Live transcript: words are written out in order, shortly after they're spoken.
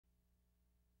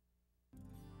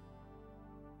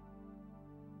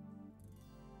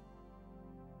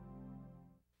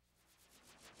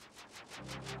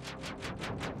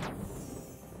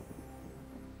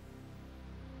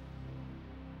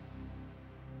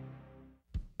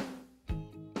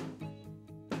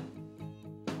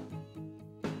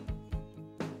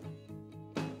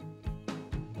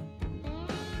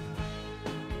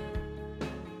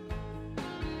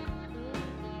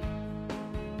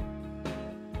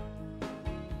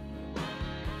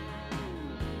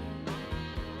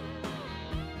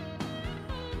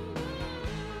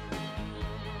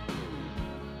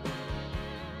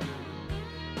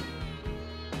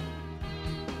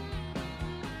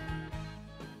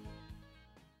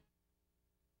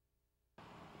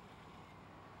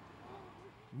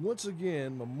Once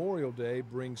again, Memorial Day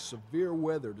brings severe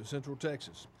weather to Central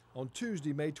Texas. On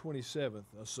Tuesday, May 27th,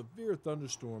 a severe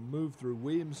thunderstorm moved through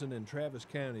Williamson and Travis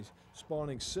counties,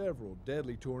 spawning several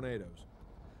deadly tornadoes.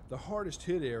 The hardest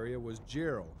hit area was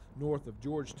Jarrell, north of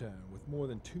Georgetown, with more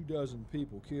than 24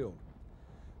 people killed.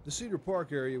 The Cedar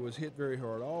Park area was hit very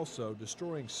hard also,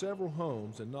 destroying several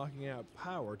homes and knocking out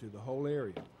power to the whole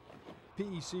area.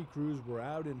 PEC crews were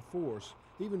out in force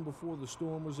even before the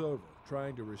storm was over,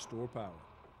 trying to restore power.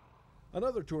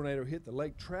 Another tornado hit the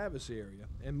Lake Travis area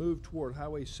and moved toward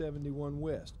Highway 71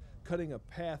 west, cutting a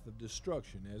path of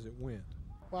destruction as it went.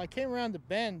 Well, I came around the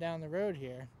bend down the road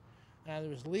here, and there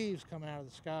was leaves coming out of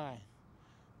the sky.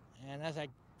 And as I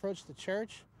approached the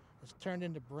church, it turned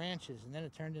into branches, and then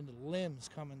it turned into limbs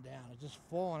coming down. It just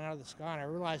falling out of the sky, and I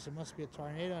realized there must be a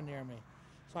tornado near me.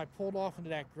 So I pulled off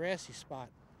into that grassy spot,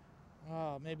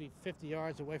 maybe 50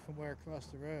 yards away from where I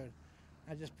crossed the road.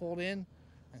 I just pulled in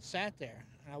and sat there,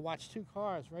 and I watched two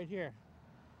cars right here.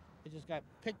 They just got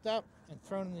picked up and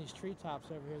thrown in these treetops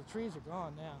over here. The trees are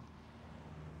gone now.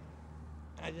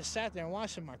 And I just sat there and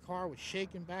watched them. My car was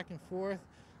shaking back and forth.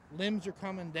 Limbs are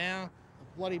coming down.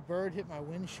 A bloody bird hit my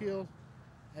windshield.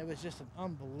 It was just an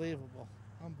unbelievable.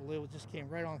 It just came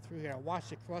right on through here. I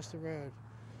watched it cross the road.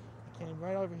 It came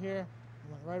right over here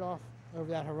and went right off over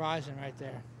that horizon right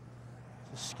there.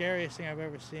 It's the scariest thing I've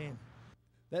ever seen.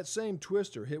 That same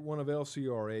twister hit one of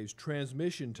LCRA's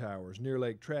transmission towers near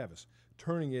Lake Travis,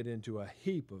 turning it into a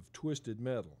heap of twisted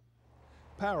metal.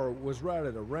 Power was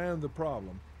routed around the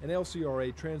problem, and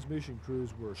LCRA transmission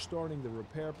crews were starting the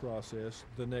repair process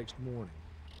the next morning.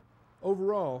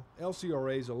 Overall,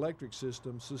 LCRA's electric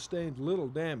system sustained little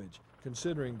damage,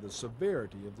 considering the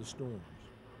severity of the storms.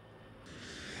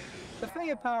 The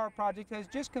Fayette Power Project has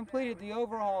just completed the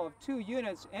overhaul of 2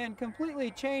 units and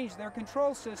completely changed their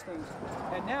control systems.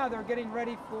 And now they're getting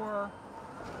ready for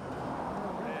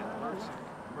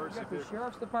the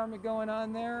Sheriff's Department going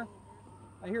on there.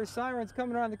 I hear sirens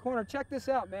coming around the corner. Check this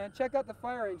out, man. Check out the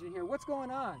fire engine here. What's going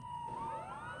on?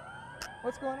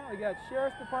 What's going on? We got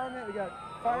Sheriff's Department, we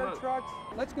got fire trucks.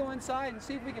 Let's go inside and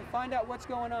see if we can find out what's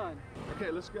going on. Okay,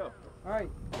 let's go. All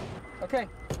right. Okay,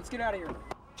 let's get out of here.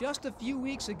 Just a few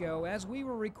weeks ago, as we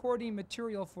were recording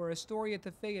material for a story at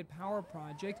the Fayette Power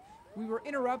Project, we were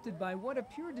interrupted by what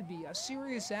appeared to be a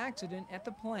serious accident at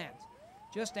the plant.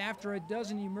 Just after a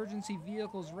dozen emergency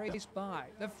vehicles raced by,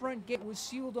 the front gate was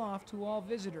sealed off to all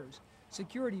visitors.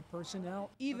 Security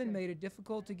personnel even made it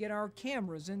difficult to get our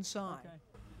cameras inside. Okay.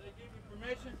 Did they give you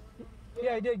permission?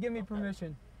 Yeah, he did give me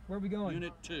permission. Where are we going?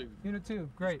 Unit 2. Unit 2,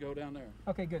 great. Let's go down there.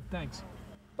 Okay, good, thanks.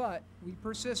 But we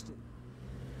persisted.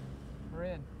 We're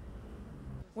in.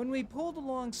 When we pulled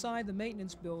alongside the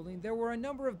maintenance building, there were a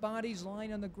number of bodies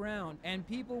lying on the ground, and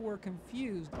people were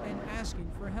confused and asking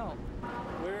for help.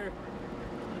 We're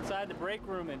inside the break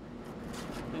room and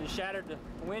it shattered the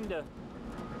window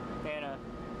and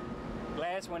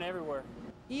glass went everywhere.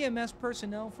 EMS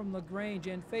personnel from LaGrange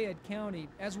and Fayette County,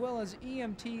 as well as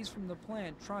EMTs from the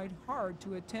plant, tried hard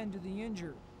to attend to the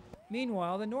injured.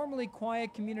 Meanwhile, the normally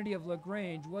quiet community of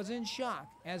LaGrange was in shock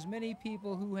as many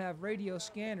people who have radio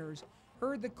scanners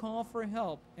heard the call for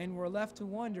help and were left to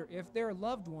wonder if their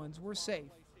loved ones were safe.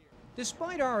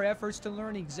 Despite our efforts to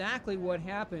learn exactly what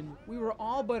happened, we were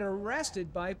all but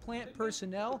arrested by plant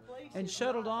personnel and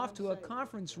shuttled off to a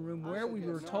conference room where we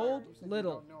were told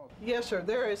little. Yes, sir.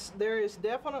 There is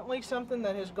definitely something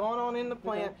that has gone on in the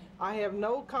plant. I have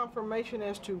no confirmation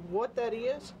as to what that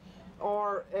is,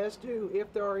 or as to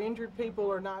if there are injured people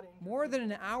or not. More than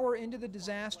an hour into the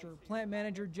disaster, plant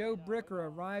manager Joe Bricker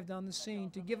arrived on the scene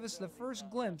to give us the first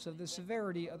glimpse of the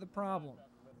severity of the problem.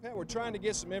 Pat, we're trying to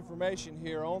get some information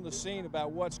here on the scene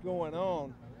about what's going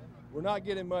on. We're not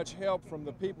getting much help from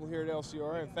the people here at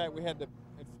LCRA. In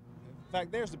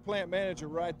fact, there's the plant manager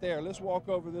right there. Let's walk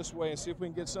over this way and see if we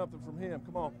can get something from him.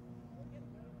 Come on.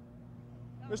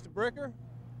 Mr. Bricker?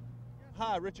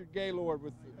 Hi, Richard Gaylord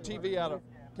with TV out of...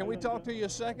 Can we talk to you a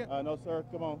second? No, sir.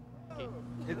 Come on.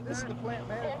 This is the plant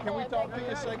manager. Can we talk to you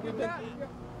a second?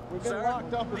 We've been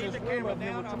locked up in this room up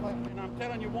here. And I'm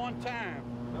telling you one time,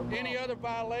 any other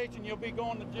violation, you'll be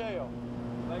going to jail.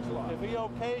 Thanks a lot. If he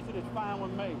okays it, it's fine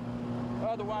with me.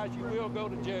 Otherwise, you will go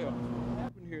to jail. What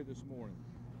happened here this morning?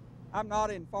 I'm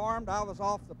not informed. I was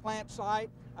off the plant site.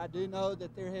 I do know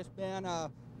that there has been a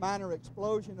minor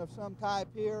explosion of some type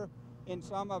here in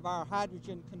some of our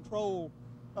hydrogen control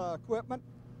equipment.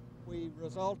 We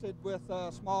resulted with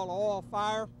a small oil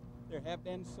fire. There have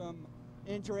been some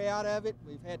injury out of it.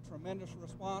 We've had tremendous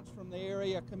response from the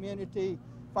area community,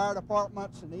 fire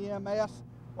departments, and EMS.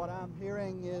 What I'm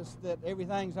hearing is that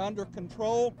everything's under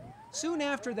control. Soon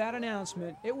after that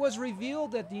announcement, it was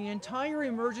revealed that the entire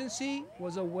emergency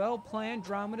was a well-planned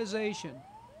dramatization,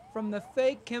 from the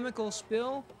fake chemical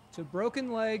spill to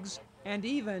broken legs and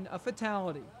even a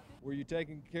fatality. Were you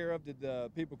taken care of? Did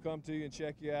people come to you and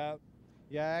check you out?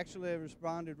 Yeah, actually they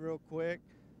responded real quick.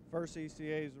 First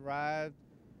ECAs arrived,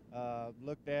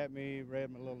 looked at me,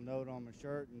 read my little note on my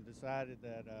shirt, and decided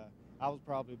that I was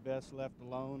probably best left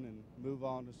alone and move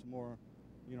on to some more,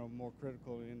 more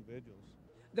critical individuals.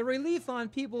 The relief on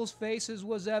people's faces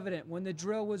was evident when the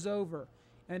drill was over,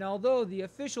 and although the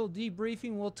official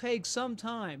debriefing will take some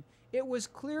time, it was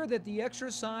clear that the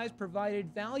exercise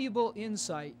provided valuable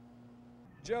insight.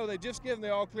 Joe, they just given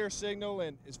the all-clear signal,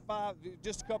 and it's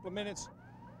just a couple of minutes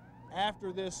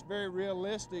after this very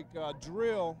realistic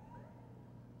drill.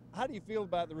 How do you feel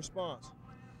about the response?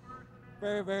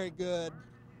 Very, very good.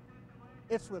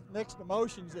 It's with mixed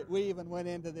emotions that we even went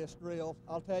into this drill,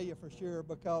 I'll tell you for sure,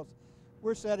 because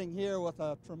we're sitting here with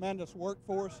a tremendous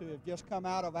workforce who have just come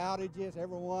out of outages.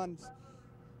 Everyone's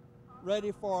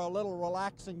ready for a little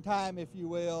relaxing time, if you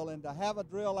will, and to have a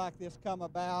drill like this come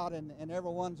about and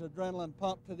everyone's adrenaline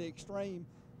pumped to the extreme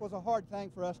was a hard thing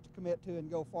for us to commit to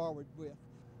and go forward with.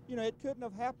 It couldn't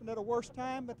have happened at a worse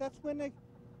time, but that's when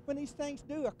these things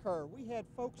do occur. We had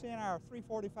folks in our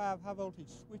 345 high voltage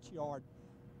switch yard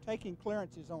taking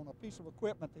clearances on a piece of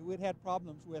equipment that we'd had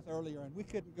problems with earlier, and we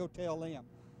couldn't go tell them.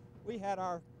 We had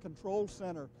our control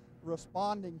center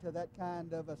responding to that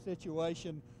kind of a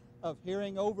situation of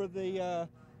hearing over the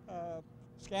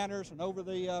scanners and over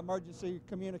the emergency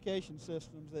communication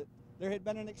systems that there had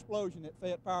been an explosion at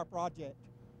Fayette Power Project.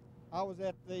 I was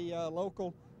at the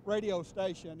local radio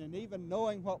station, and even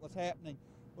knowing what was happening,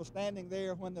 was standing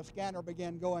there when the scanner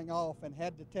began going off and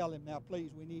had to tell him, now please,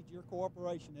 we need your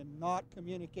cooperation in not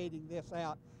communicating this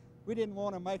out. We didn't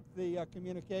want to make the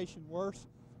communication worse.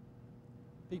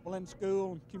 People in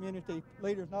school and community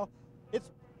leaders know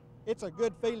it's a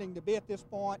good feeling to be at this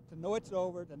point, to know it's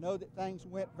over, to know that things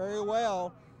went very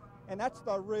well. And that's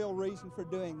the real reason for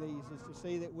doing these, is to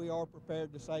see that we are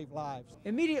prepared to save lives.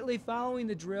 Immediately following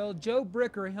the drill, Joe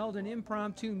Bricker held an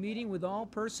impromptu meeting with all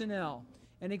personnel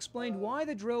and explained why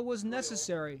the drill was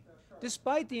necessary,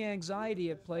 despite the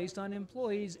anxiety it placed on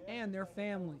employees and their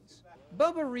families.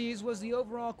 Bubba Reeves was the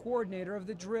overall coordinator of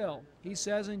the drill. He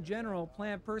says in general,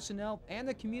 plant personnel and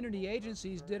the community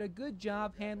agencies did a good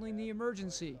job handling the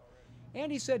emergency.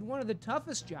 And he said one of the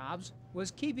toughest jobs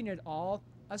was keeping it all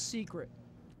a secret.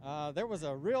 There was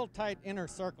a real tight inner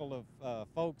circle of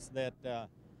folks that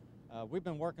we've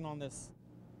been working on this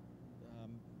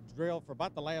drill for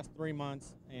about the last 3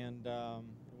 months, and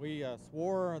we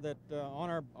swore that on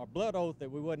our blood oath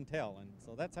that we wouldn't tell, and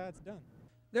so that's how it's done.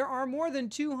 There are more than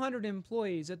 200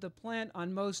 employees at the plant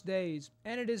on most days,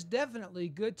 and it is definitely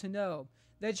good to know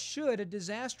that should a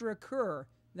disaster occur,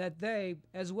 that they,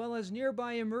 as well as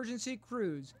nearby emergency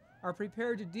crews, are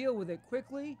prepared to deal with it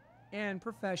quickly and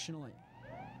professionally.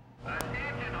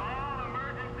 Attention all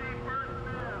emergency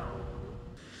personnel.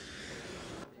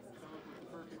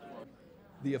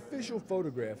 The official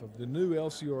photograph of the new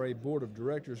LCRA Board of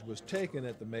Directors was taken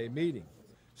at the May meeting.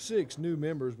 6 new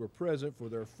members were present for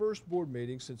their first board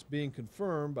meeting since being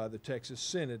confirmed by the Texas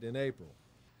Senate in April.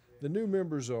 The new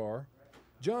members are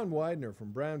John Widener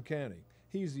from Brown County.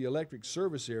 He's the electric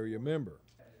service area member.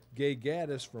 Gay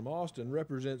Gaddis from Austin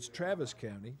represents Travis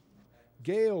County.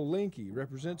 Gail Linke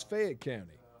represents Fayette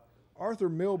County. Arthur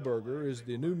Milberger is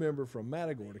the new member from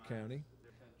Matagorda County.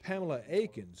 Pamela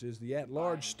Akins is the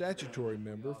at-large statutory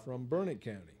member from Burnett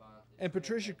County. And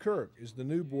Patricia Kirk is the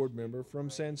new board member from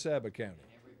San Saba County.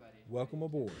 Welcome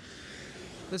aboard.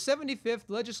 The 75th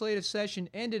legislative session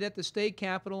ended at the state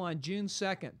capitol on June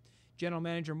 2nd. General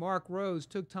Manager Mark Rose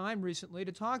took time recently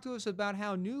to talk to us about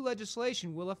how new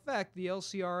legislation will affect the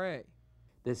LCRA.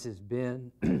 This has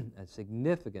been a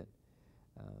significant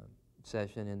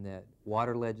session in that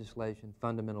water legislation,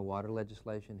 fundamental water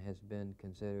legislation has been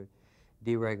considered,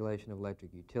 deregulation of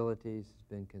electric utilities has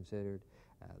been considered,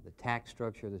 the tax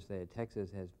structure of the state of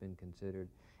Texas has been considered,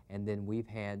 and then we've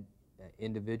had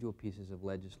individual pieces of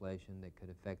legislation that could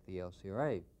affect the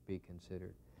LCRA be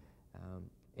considered.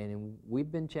 And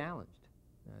we've been challenged,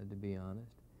 to be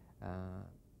honest.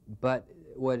 But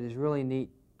what is really neat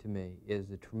to me is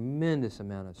the tremendous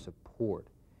amount of support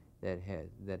that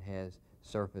has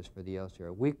surfaced for the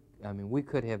LCRA. We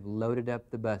could have loaded up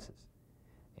the buses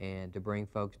and to bring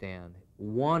folks down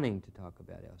wanting to talk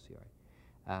about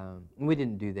LCRA. We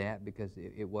didn't do that because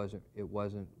it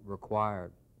wasn't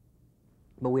required.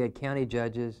 But we had county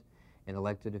judges and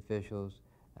elected officials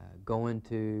going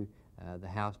to the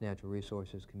House Natural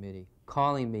Resources Committee,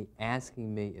 calling me,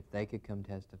 asking me if they could come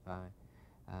testify,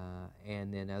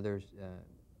 and then others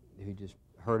who just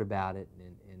heard about it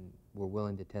and were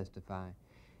willing to testify.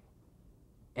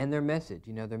 And their message,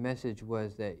 their message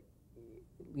was that,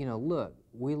 look,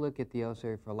 we look at the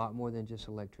LCRA for a lot more than just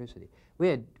electricity. We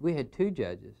had 2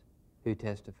 judges who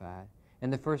testified,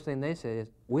 and the first thing they said is,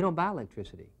 we don't buy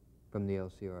electricity from the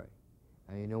LCRA.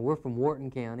 We're from Wharton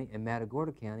County and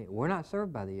Matagorda County. We're not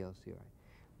served by the LCRA,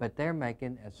 but they're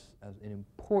making an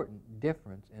important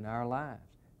difference in our lives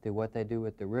through what they do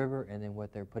with the river and then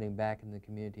what they're putting back in the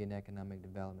community and economic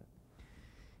development.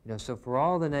 So for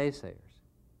all the naysayers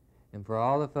and for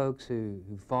all the folks who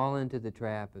fall into the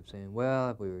trap of saying,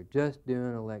 well, if we were just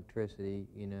doing electricity,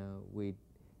 we'd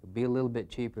be a little bit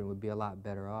cheaper and we'd be a lot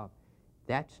better off,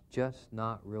 that's just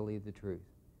not really the truth.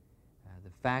 The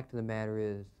fact of the matter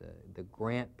is the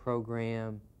grant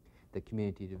program, the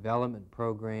community development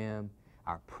program,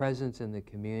 our presence in the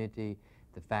community,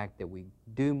 the fact that we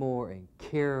do more and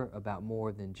care about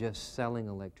more than just selling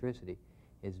electricity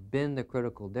has been the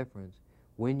critical difference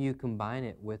when you combine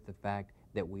it with the fact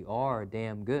that we are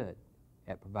damn good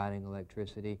at providing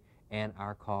electricity and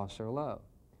our costs are low.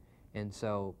 And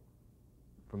so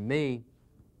for me,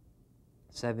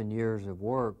 7 years of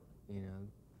work,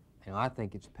 I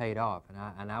think it's paid off,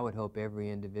 and I would hope every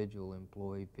individual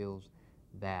employee feels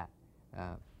that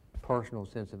personal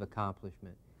sense of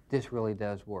accomplishment. This really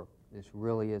does work. This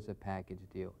really is a package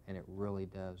deal, and it really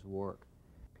does work.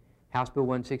 House Bill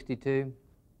 162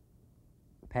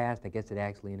 passed. I guess it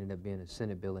actually ended up being a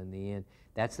Senate bill in the end.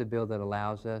 That's the bill that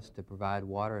allows us to provide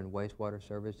water and wastewater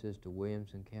services to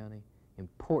Williamson County.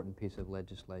 Important piece of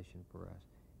legislation for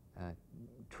us.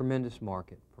 Tremendous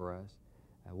market for us.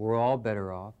 We're all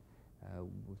better off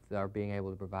with our being able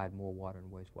to provide more water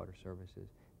and wastewater services.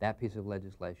 That piece of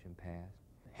legislation passed.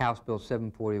 House Bill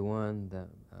 741, the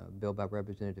bill by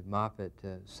Representative Moffitt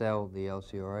to sell the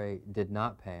LCRA, did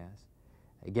not pass.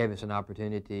 It gave us an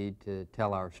opportunity to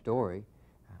tell our story.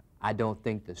 I don't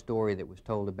think the story that was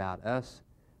told about us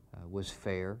was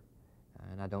fair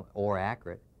or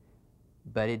accurate,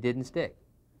 but it didn't stick.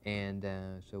 And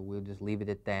so we'll just leave it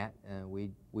at that.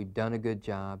 We've done a good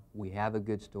job. We have a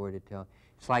good story to tell.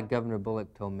 It's like Governor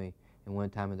Bullock told me in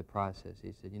one time in the process.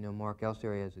 He said, Mark,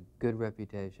 LCRA has a good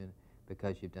reputation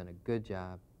because you've done a good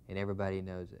job and everybody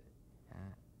knows it.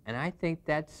 And I think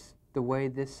that's the way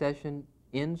this session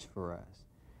ends for us.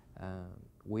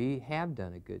 We have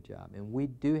done a good job, and we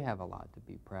do have a lot to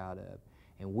be proud of,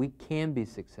 and we can be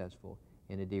successful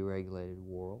in a deregulated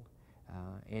world.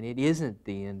 And it isn't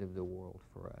the end of the world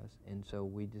for us, and so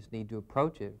we just need to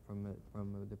approach it from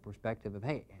the perspective of,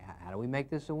 hey, how do we make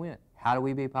this a win? How do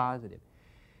we be positive?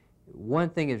 One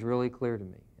thing is really clear to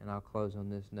me, and I'll close on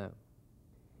this note.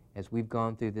 As we've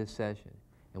gone through this session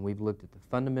and we've looked at the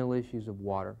fundamental issues of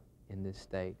water in this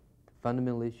state, the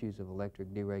fundamental issues of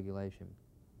electric deregulation,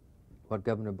 what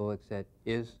Governor Bullock said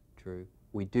is true.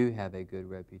 We do have a good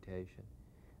reputation.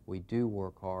 We do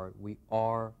work hard. We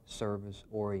are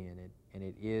service-oriented, and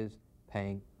it is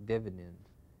paying dividends,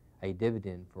 a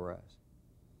dividend for us.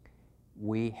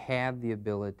 We have the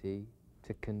ability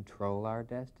to control our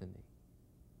destiny,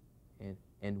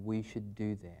 and we should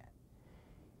do that.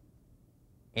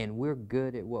 And we're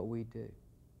good at what we do.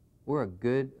 We're a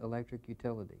good electric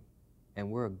utility, and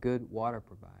we're a good water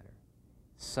provider.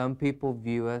 Some people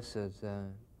view us as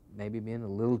maybe being a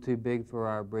little too big for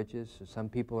our britches. So some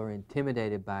people are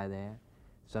intimidated by that.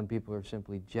 Some people are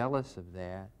simply jealous of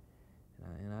that.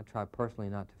 And I try personally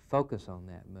not to focus on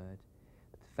that much.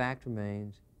 But the fact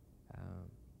remains,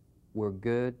 we're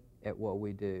good at what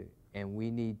we do. And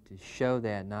we need to show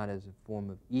that not as a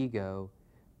form of ego,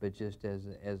 but just as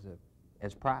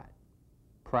pride.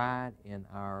 Pride in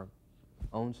our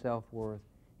own self-worth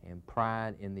and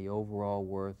pride in the overall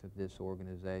worth of this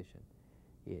organization.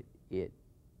 It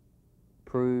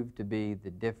proved to be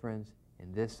the difference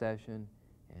in this session,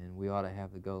 and we ought to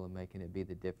have the goal of making it be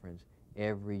the difference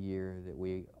every year that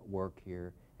we work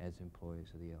here as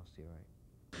employees of the LCRA.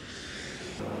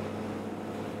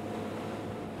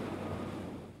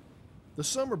 The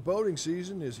summer boating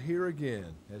season is here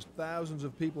again as thousands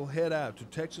of people head out to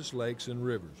Texas lakes and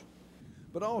rivers.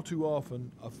 But all too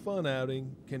often, a fun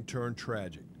outing can turn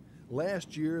tragic.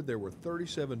 Last year, there were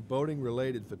 37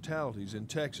 boating-related fatalities in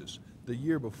Texas. The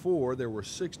year before, there were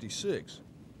 66.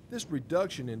 This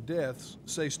reduction in deaths,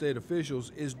 say state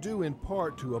officials, is due in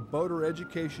part to a boater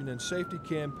education and safety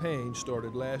campaign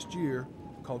started last year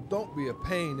called Don't Be a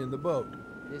Pain in the Boat.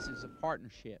 This is a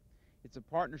partnership. It's a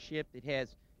partnership that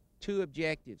has two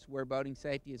objectives where boating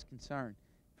safety is concerned.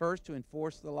 First, to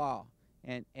enforce the law,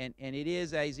 and it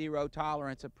is a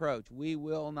zero-tolerance approach. We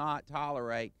will not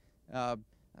tolerate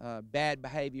bad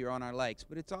behavior on our lakes,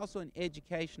 but it's also an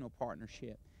educational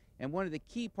partnership. And one of the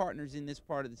key partners in this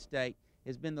part of the state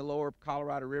has been the Lower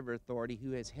Colorado River Authority,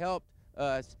 who has helped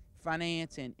us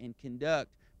finance and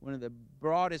conduct one of the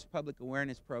broadest public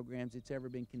awareness programs that's ever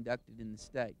been conducted in the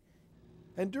state.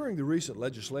 And during the recent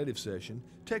legislative session,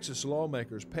 Texas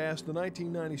lawmakers passed the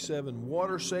 1997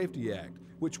 Water Safety Act,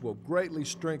 which will greatly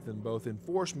strengthen both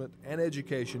enforcement and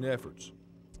education efforts.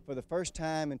 For the first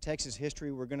time in Texas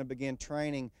history, we're going to begin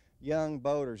training young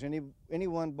boaters.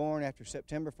 Anyone born after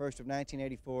September 1st of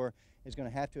 1984 is going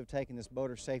to have to have taken this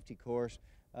boater safety course.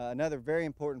 Another very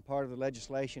important part of the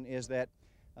legislation is that,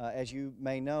 as you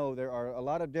may know, there are a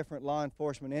lot of different law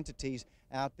enforcement entities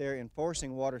out there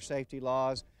enforcing water safety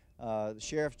laws. The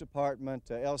Sheriff's Department,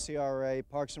 LCRA,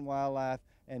 Parks and Wildlife,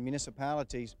 and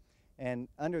municipalities. And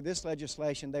under this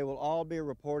legislation, they will all be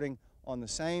reporting on the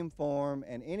same form,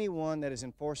 and anyone that is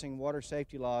enforcing water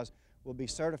safety laws will be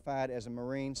certified as a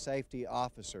marine safety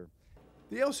officer.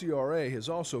 The LCRA has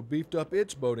also beefed up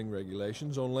its boating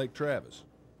regulations on Lake Travis.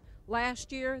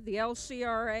 Last year, the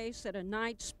LCRA set a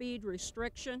night speed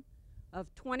restriction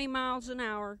of 20 miles an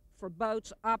hour for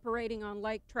boats operating on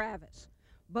Lake Travis.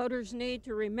 Boaters need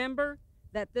to remember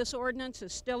that this ordinance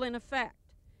is still in effect.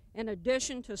 In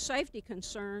addition to safety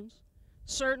concerns,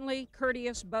 certainly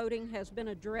courteous boating has been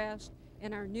addressed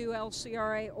in our new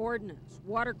LCRA ordinance.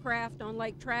 Watercraft on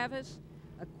Lake Travis,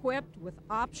 equipped with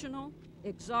optional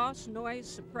exhaust noise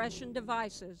suppression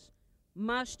devices,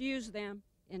 must use them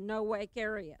in no-wake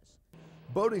areas.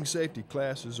 Boating safety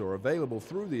classes are available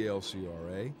through the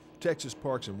LCRA, Texas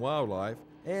Parks and Wildlife,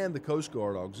 and the Coast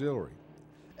Guard Auxiliary.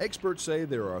 Experts say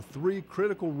there are 3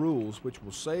 critical rules which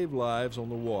will save lives on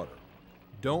the water.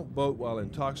 Don't boat while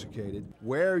intoxicated,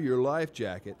 wear your life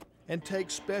jacket, and take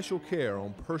special care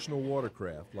on personal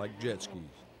watercraft like jet skis.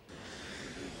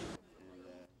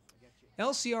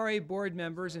 LCRA board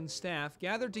members and staff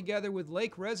gathered together with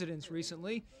lake residents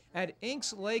recently at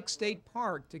Inks Lake State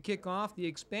Park to kick off the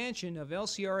expansion of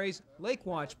LCRA's Lake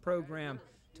Watch program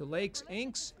to Lakes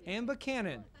Inks and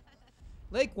Buchanan.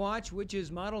 Lake Watch, which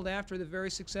is modeled after the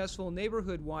very successful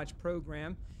Neighborhood Watch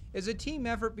program, is a team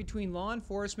effort between law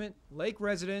enforcement, lake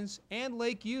residents, and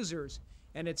lake users,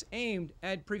 and it's aimed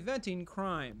at preventing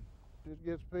crime. It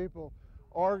gets people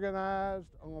organized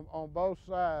on both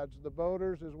sides, the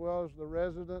boaters as well as the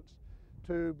residents,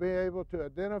 to be able to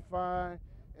identify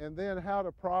and then how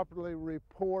to properly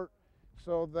report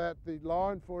so that the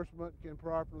law enforcement can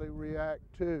properly react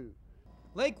to.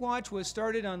 Lake Watch was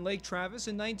started on Lake Travis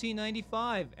in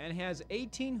 1995 and has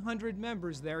 1,800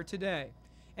 members there today,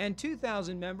 and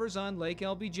 2,000 members on Lake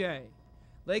LBJ.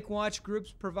 Lake Watch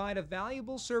groups provide a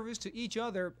valuable service to each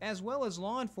other as well as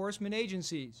law enforcement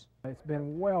agencies. It's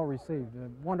been well received, a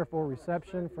wonderful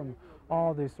reception from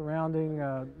all the surrounding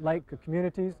lake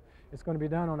communities. It's going to be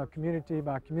done on a community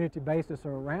by community basis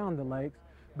around the lakes,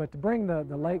 but to bring the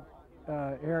lake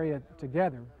area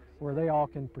together where they all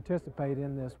can participate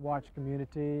in this watch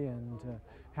community and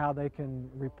how they can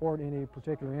report any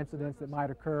particular incidents that might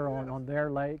occur on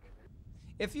their lake.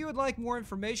 If you would like more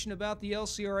information about the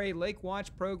LCRA Lake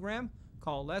Watch program,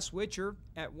 call Les Witcher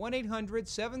at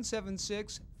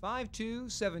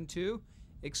 1-800-776-5272,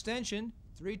 extension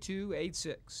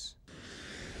 3286.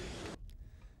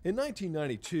 In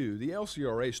 1992, the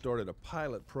LCRA started a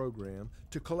pilot program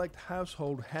to collect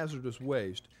household hazardous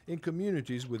waste in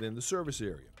communities within the service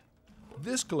area.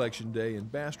 This collection day in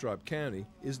Bastrop County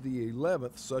is the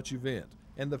 11th such event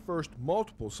and the first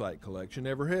multiple site collection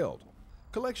ever held.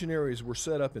 Collection areas were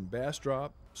set up in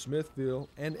Bastrop, Smithville,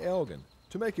 and Elgin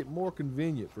to make it more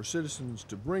convenient for citizens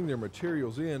to bring their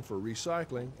materials in for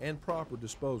recycling and proper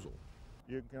disposal.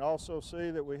 You can also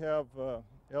see that we have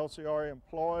LCRA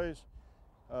employees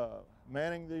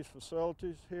manning these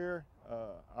facilities here.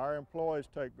 Our employees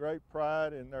take great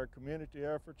pride in their community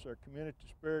efforts, their community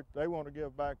spirit. They want to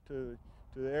give back to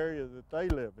the area that they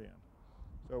live in.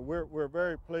 So we're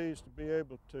very pleased to be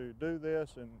able to do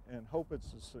this and hope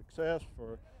it's a success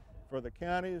for the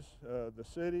counties, the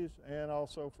cities, and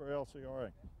also for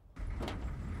LCRA.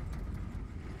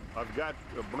 I've got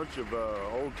a bunch of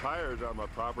old tires on my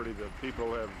property that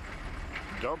people have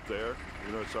dumped there,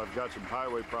 so I've got some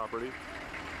highway property,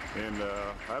 and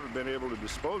I haven't been able to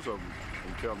dispose of them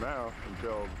until now,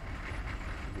 until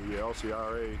the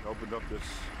LCRA opened up this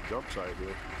dump site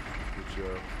here, which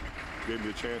gave me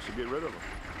a chance to get rid of them.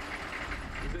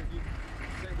 You think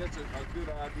that's a good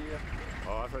idea?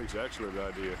 Oh, I think it's an excellent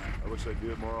idea. I wish they'd do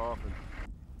it more often.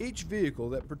 Each vehicle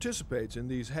that participates in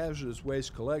these hazardous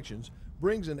waste collections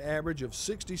brings an average of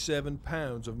 67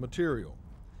 pounds of material.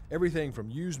 Everything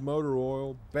from used motor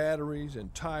oil, batteries,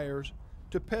 and tires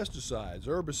to pesticides,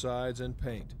 herbicides, and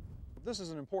paint. This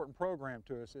is an important program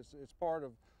to us. It's part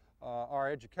of our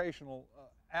educational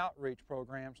outreach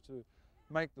programs to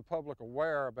make the public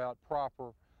aware about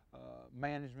proper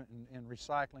management and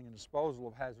recycling and disposal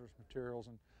of hazardous materials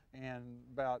and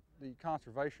about the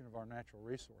conservation of our natural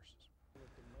resources.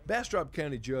 Bastrop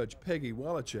County Judge Peggy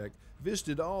Wallachek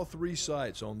visited all 3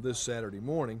 sites on this Saturday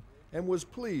morning and was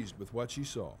pleased with what she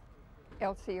saw.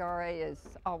 LCRA has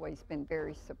always been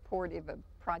very supportive of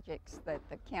projects that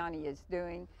the county is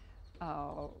doing.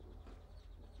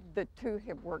 The two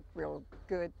have worked real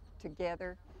good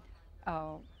together.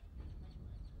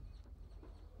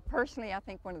 Personally, I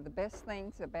think one of the best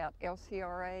things about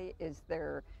LCRA is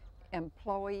their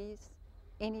employees.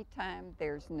 Anytime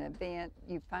there's an event,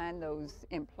 you find those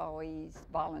employees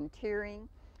volunteering.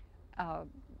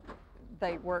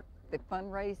 They work the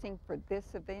fundraising for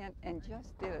this event and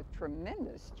just did a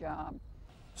tremendous job.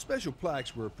 Special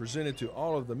plaques were presented to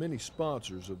all of the many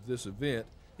sponsors of this event,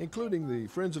 including the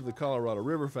Friends of the Colorado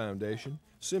River Foundation,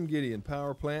 Sim Gideon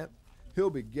Power Plant,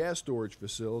 Hilbig Gas Storage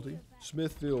Facility,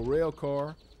 Smithville Rail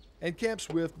Car, and Camp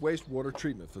Swift Wastewater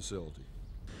Treatment Facility.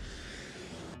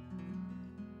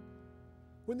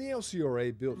 When the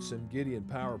LCRA built Sim Gideon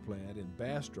Power Plant in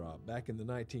Bastrop back in the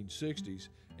 1960s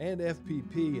and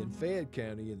FPP in Fayette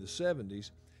County in the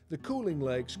 70s, the cooling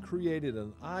lakes created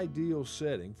an ideal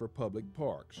setting for public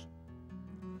parks.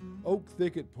 Oak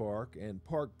Thicket Park and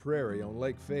Park Prairie on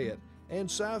Lake Fayette and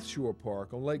South Shore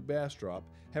Park on Lake Bastrop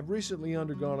have recently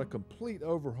undergone a complete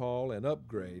overhaul and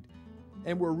upgrade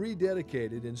and were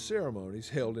rededicated in ceremonies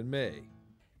held in May.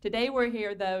 Today we're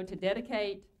here, though, to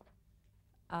dedicate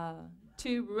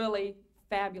 2 really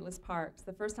fabulous parks.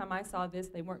 The first time I saw this,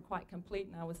 they weren't quite complete,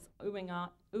 and I was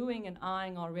oohing and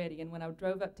eyeing already. And when I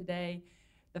drove up today,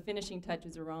 the finishing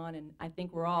touches are on, and I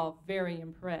think we're all very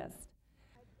impressed.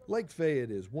 Lake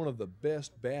Fayette is one of the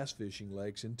best bass fishing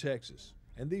lakes in Texas,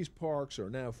 and these parks are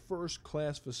now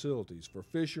first-class facilities for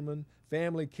fishermen,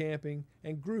 family camping,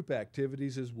 and group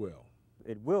activities as well.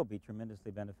 It will be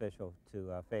tremendously beneficial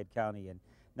to Fayette County, and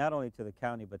not only to the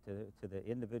county, but to the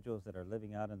individuals that are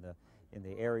living out in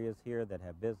the areas here that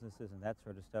have businesses and that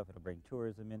sort of stuff. It'll bring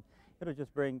tourism in. It'll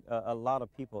just bring a lot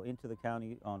of people into the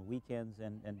county on weekends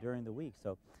and during the week.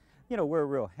 So, you know, we're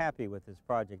real happy with this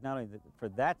project, not only for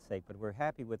that sake, but we're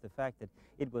happy with the fact that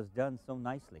it was done so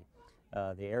nicely.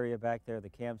 The area back there, the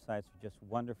campsites are just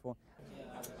wonderful.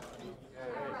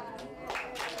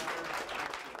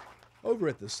 Over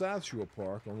at the South Shore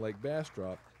Park on Lake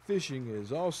Bastrop, fishing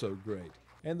is also great,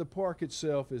 and the park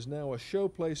itself is now a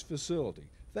showplace facility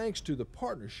thanks to the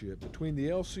partnership between the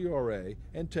LCRA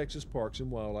and Texas Parks and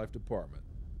Wildlife Department.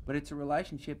 But it's a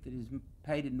relationship that has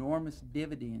paid enormous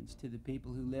dividends to the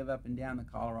people who live up and down the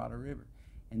Colorado River.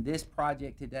 And this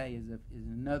project today is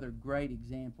another great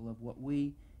example of what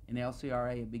we and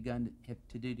LCRA have begun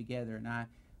to do together, and I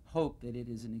hope that it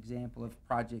is an example of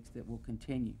projects that will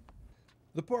continue.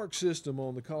 The park system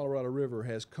on the Colorado River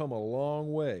has come a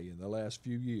long way in the last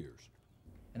few years.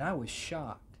 And I was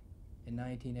shocked in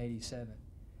 1987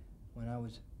 when I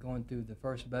was going through the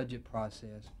first budget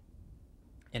process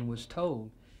and was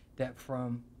told that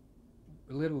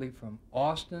literally from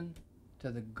Austin to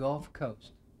the Gulf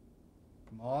Coast,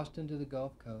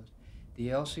 the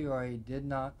LCRA did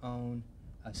not own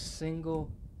a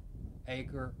single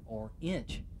acre or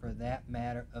inch, for that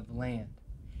matter, of land.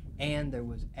 And there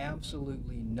was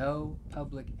absolutely no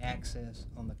public access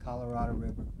on the Colorado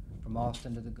River from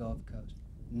Austin to the Gulf Coast.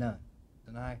 None.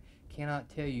 And I cannot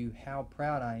tell you how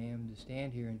proud I am to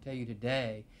stand here and tell you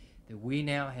today that we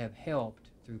now have helped,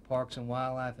 through Parks and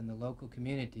Wildlife and the local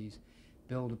communities,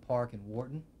 build a park in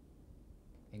Wharton,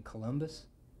 in Columbus,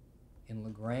 in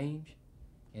LaGrange,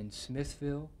 in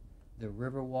Smithville, the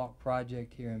Riverwalk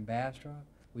project here in Bastrop.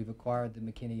 We've acquired the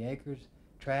McKinney Acres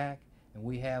track, and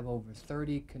we have over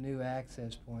 30 canoe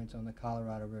access points on the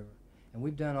Colorado River. And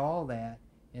we've done all that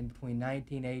in between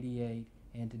 1988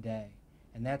 and today.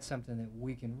 And that's something that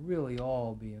we can really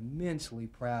all be immensely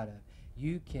proud of.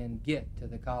 You can get to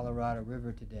the Colorado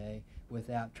River today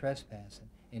without trespassing.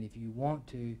 And if you want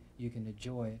to, you can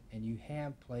enjoy it, and you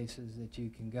have places that you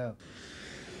can go.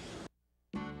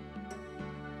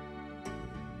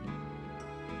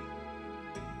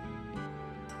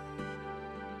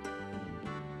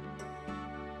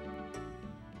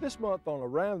 This month on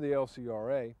Around the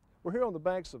LCRA, we're here on the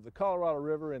banks of the Colorado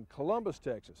River in Columbus,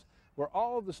 Texas, where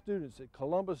all of the students at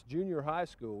Columbus Junior High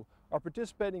School are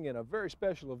participating in a very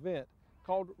special event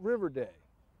called River Day.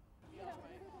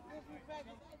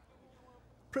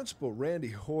 Principal Randy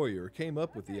Hoyer came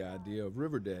up with the idea of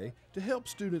River Day to help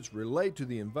students relate to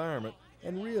the environment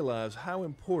and realize how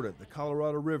important the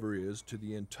Colorado River is to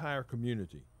the entire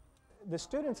community. The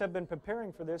students have been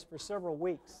preparing for this for several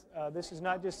weeks. This is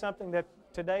not just something that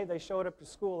today they showed up to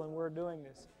school and we're doing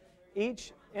this.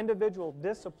 Each individual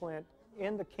discipline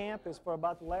in the campus for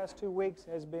about the last 2 weeks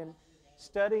has been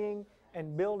studying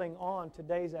and building on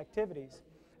today's activities,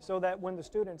 so that when the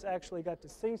students actually got to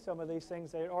see some of these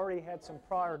things, they already had some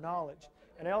prior knowledge.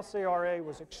 And LCRA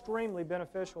was extremely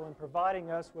beneficial in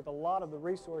providing us with a lot of the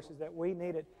resources that we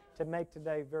needed to make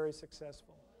today very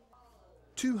successful.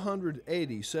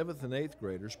 280 7th and 8th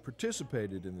graders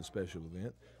participated in the special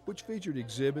event, which featured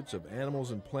exhibits of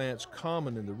animals and plants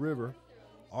common in the river,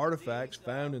 artifacts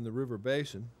found in the river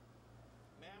basin.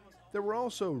 There were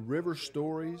also river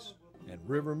stories and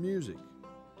river music,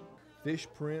 fish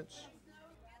prints,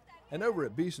 and over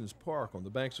at Beeson's Park on the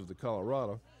banks of the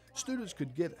Colorado, students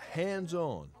could get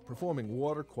hands-on, performing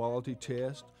water quality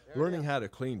tests, learning how to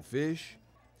clean fish,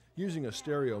 using a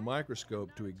stereo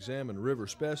microscope to examine river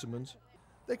specimens.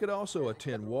 They could also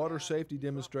attend water safety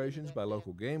demonstrations by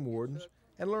local game wardens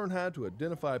and learn how to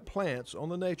identify plants on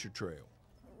the nature trail.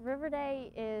 River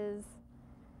Day is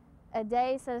a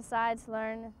day set aside to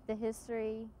learn the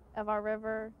history of our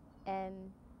river and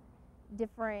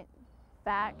different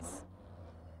facts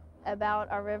about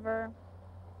our river,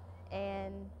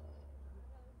 and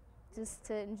just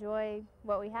to enjoy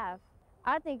what we have.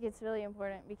 I think it's really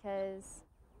important because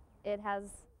it has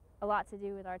a lot to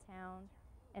do with our town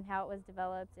and how it was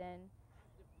developed and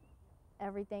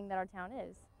everything that our town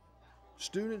is.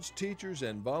 Students, teachers,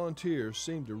 and volunteers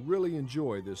seem to really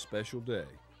enjoy this special day.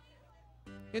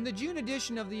 In the June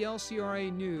edition of the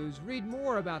LCRA News, read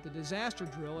more about the disaster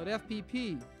drill at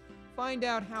FPP, find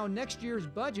out how next year's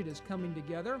budget is coming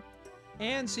together,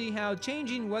 and see how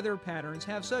changing weather patterns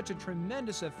have such a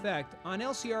tremendous effect on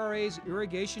LCRA's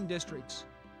irrigation districts.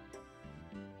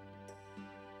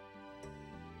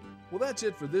 Well, that's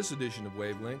it for this edition of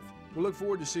Wavelength. We'll look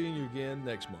forward to seeing you again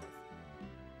next month.